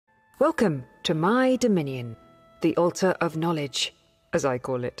Welcome to my dominion, the Altar of Knowledge, as I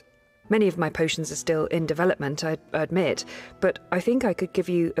call it. Many of my potions are still in development, I admit, but I think I could give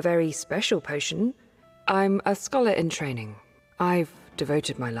you a very special potion. I'm a scholar in training. I've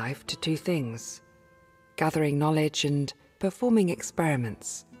devoted my life to two things: gathering knowledge and performing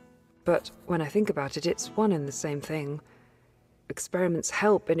experiments. But when I think about it, it's one and the same thing. Experiments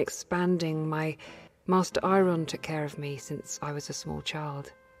help in expanding. My Master Iron took care of me since I was a small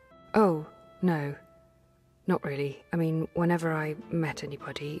child. Oh, no. Not really. I mean, whenever I met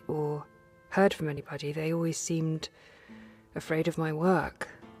anybody or heard from anybody, they always seemed afraid of my work.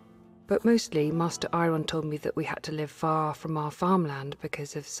 But mostly, Master Iron told me that we had to live far from our farmland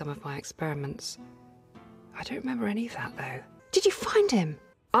because of some of my experiments. I don't remember any of that, though. Did you find him?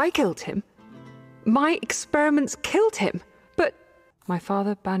 I killed him. My experiments killed him. But my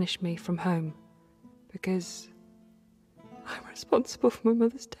father banished me from home because I'm responsible for my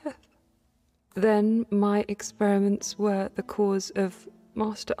mother's death. Then my experiments were the cause of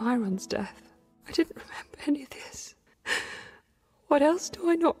Master Iron's death. I didn't remember any of this. What else do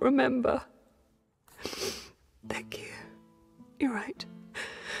I not remember? Thank you. You're right.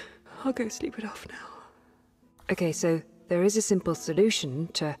 I'll go sleep it off now. Okay, so there is a simple solution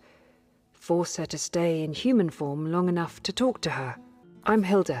to force her to stay in human form long enough to talk to her. I'm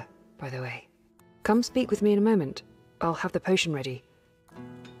Hilda, by the way. Come speak with me in a moment. I'll have the potion ready.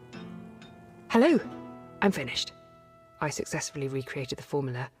 Hello! I'm finished. I successfully recreated the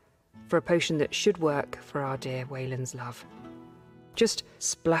formula for a potion that should work for our dear Wayland's love. Just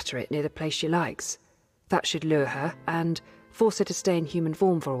splatter it near the place she likes. That should lure her and force her to stay in human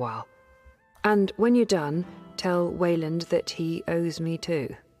form for a while. And when you're done, tell Wayland that he owes me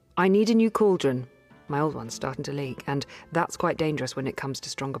too. I need a new cauldron. My old one's starting to leak, and that's quite dangerous when it comes to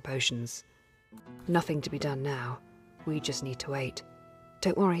stronger potions. Nothing to be done now. We just need to wait.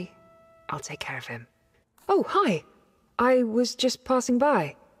 Don't worry. I'll take care of him. Oh, hi! I was just passing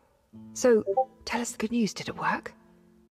by. So, tell us the good news. Did it work?